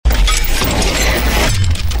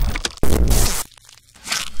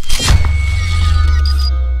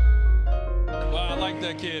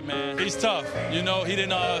kid, man. He's tough. You know, he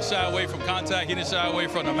didn't shy away from contact. He didn't shy away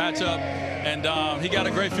from the matchup. And he got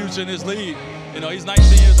a great future in this league. You know, he's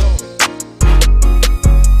 19 years old.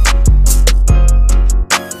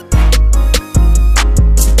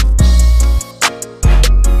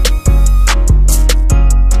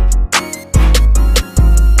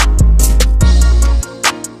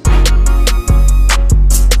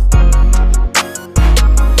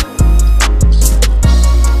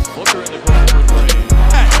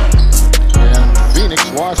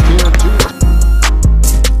 Washed here too.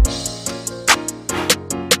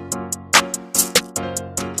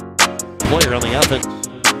 Player on the offense.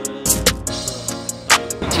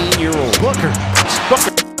 18-year-old Booker.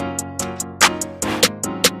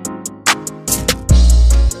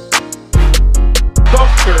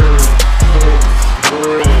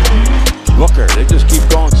 Booker, they just keep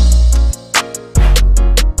going.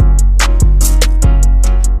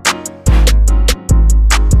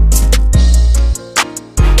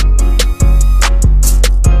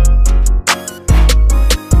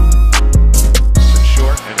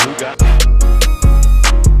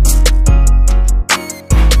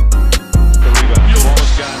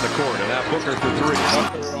 Booker for three.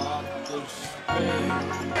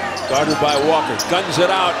 Guarded by Walker. Guns it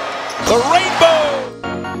out. The rainbow!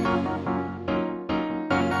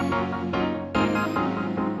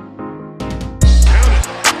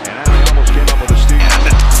 And he almost came up with a steal.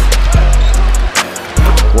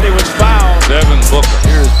 He was fouled. Devin Booker.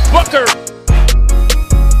 Here's Booker.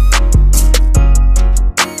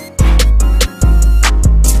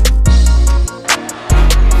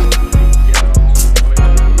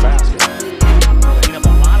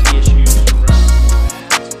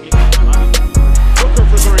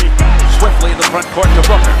 Front court to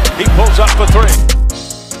Booker. He pulls up for three.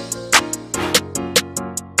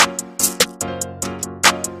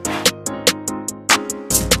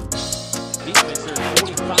 Defense is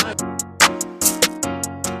 45.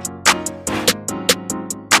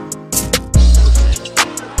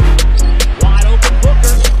 Wide open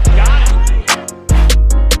Booker. Got it.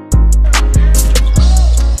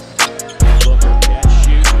 Booker can't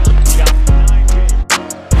shoot. Got 9 games.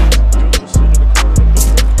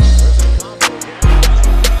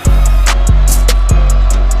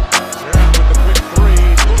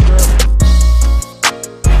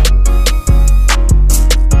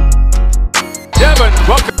 Devin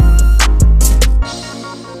Booker.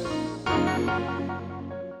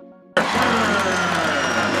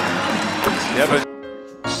 Devin.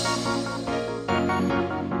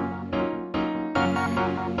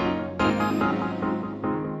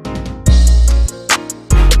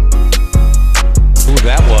 Who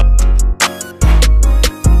that was?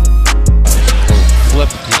 Flip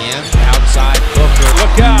at the end. Outside Booker.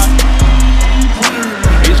 Look out.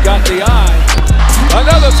 He's got the eye.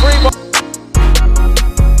 Another three ball.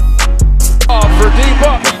 For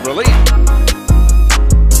D-Buck. Relief.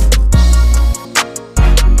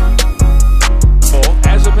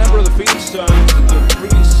 As a member of the Phoenix Suns, the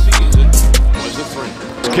preseason was a three.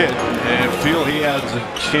 Kid, and feel he has a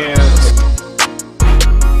chance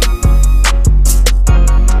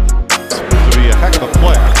to be a heck of a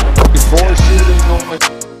player. Before shooting only.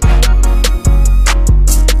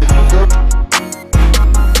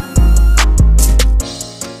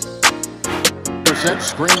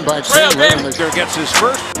 Screen by Chandler. Gets his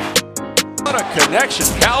first. What a connection.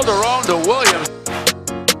 Calderon to Williams.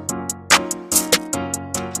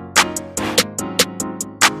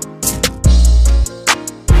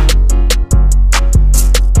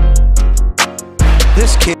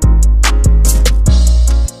 This kid,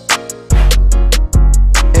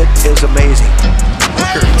 it is amazing.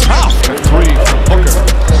 Booker tough. Three from Booker.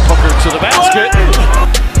 Booker to the basket.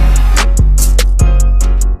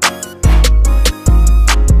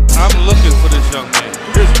 I'm looking for this young man.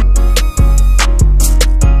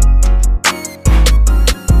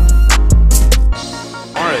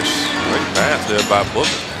 Morris. Great pass there by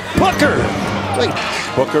Booker. Booker.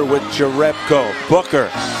 Booker with Jerebko. Booker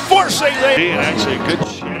forcing the. Actually, good.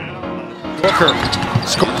 Booker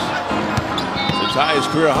scores. To tie his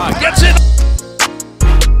career high. Gets it.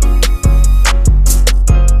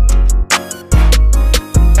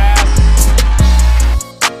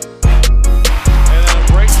 And then a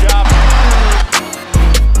great job.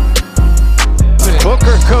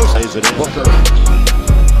 Booker coasts it in. Booker.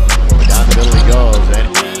 Down the middle he goes. And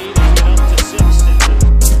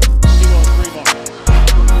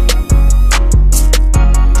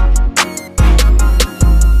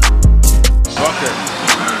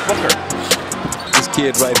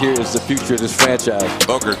kid right here is the future of this franchise.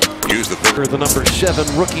 Booker used the the number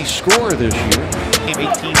 7 rookie scorer this year.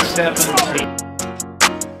 18-17.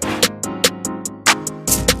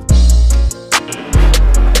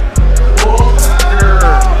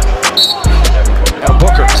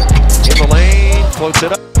 floats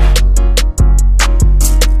it up.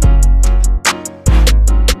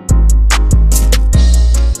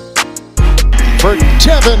 For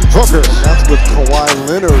Devin Booker. That's with Kawhi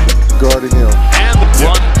Leonard guarding him. And the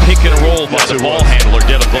one pick and roll by the ball handler,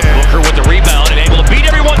 Devin Booker with the rebound and able to beat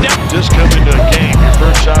everyone down. Just coming to a game, your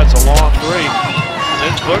first shot's a long three. And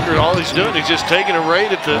then Booker, all he's doing, he's just taking a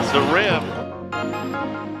rate at the rim.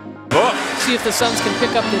 See if the Suns can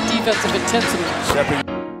pick up the defensive intensity.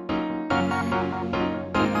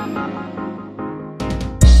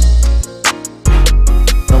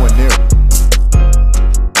 Nowhere near.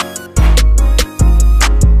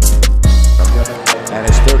 And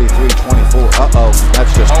it's 33-24. Uh-oh,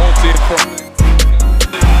 that's just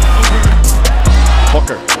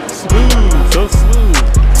Booker. Smooth, so smooth.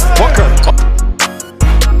 Booker.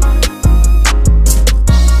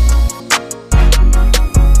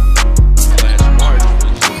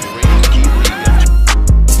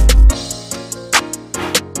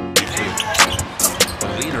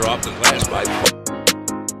 Leader off the glass by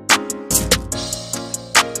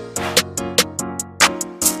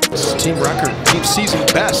team record, team season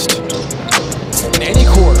best in any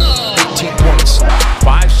quarter. 18 points.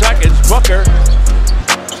 5 seconds. Booker.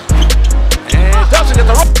 And doesn't get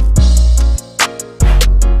the rope.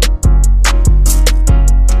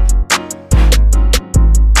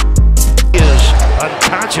 He is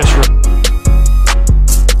unconscious right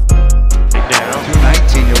now. Two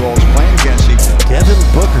 19-year-olds playing against each other. Devin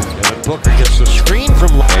Booker gets the screen from.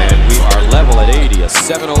 And we are level at 80. A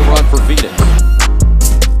 7-0 run for Phoenix.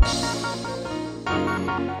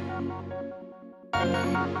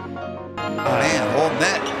 Man, hold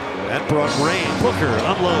net. That brought rain. Booker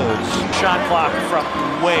unloads. Shot clock from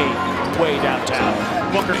way downtown.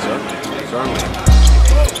 Booker. Certainly.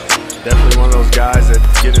 Definitely one of those guys that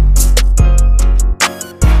get it.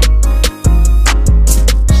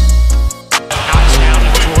 Knocks down a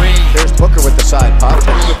three. There's Booker with the side pop.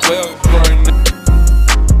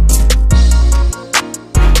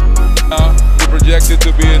 He projected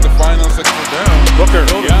to be in the finals. Booker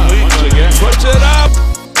once again puts it up.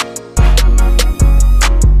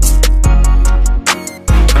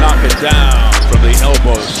 Knock it down from the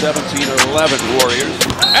elbow. 17 or 11 Warriors.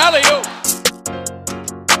 Alley-oop.